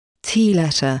T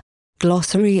letter,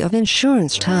 Glossary of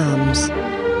insurance terms.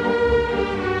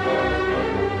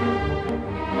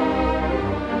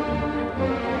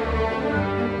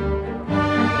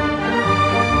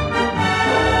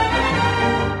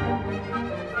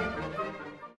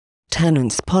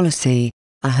 Tenants policy,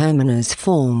 a homeowner's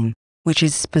form, which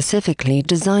is specifically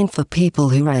designed for people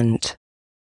who rent.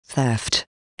 Theft,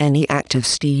 any act of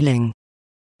stealing.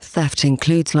 Theft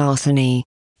includes larceny,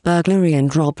 burglary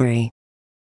and robbery.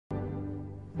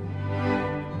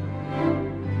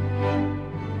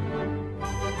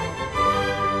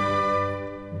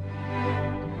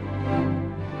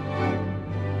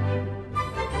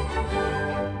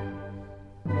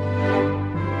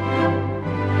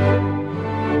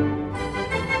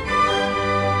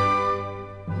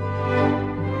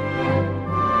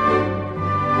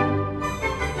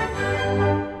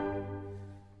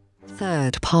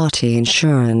 Third-party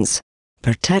insurance,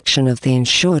 protection of the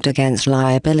insured against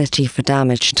liability for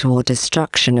damage to or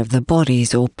destruction of the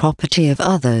bodies or property of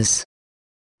others.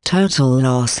 Total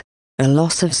loss, a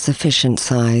loss of sufficient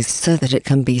size so that it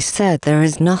can be said there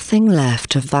is nothing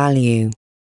left of value.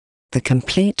 The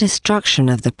complete destruction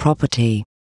of the property.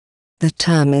 The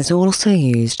term is also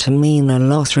used to mean a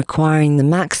loss requiring the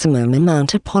maximum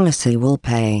amount a policy will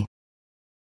pay.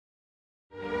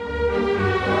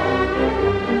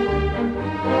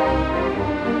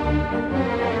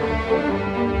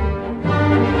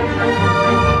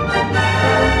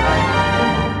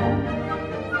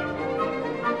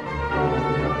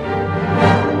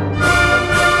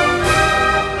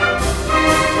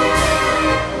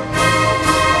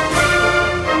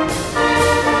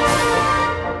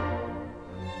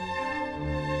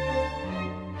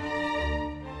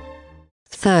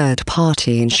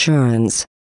 Third-party insurance,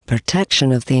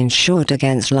 protection of the insured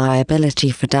against liability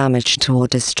for damage to or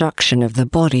destruction of the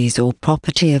bodies or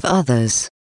property of others.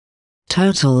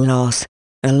 Total loss,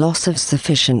 a loss of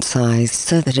sufficient size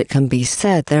so that it can be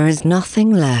said there is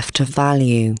nothing left of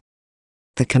value.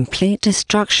 The complete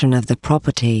destruction of the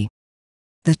property.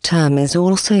 The term is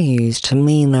also used to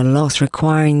mean a loss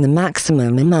requiring the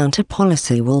maximum amount a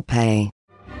policy will pay.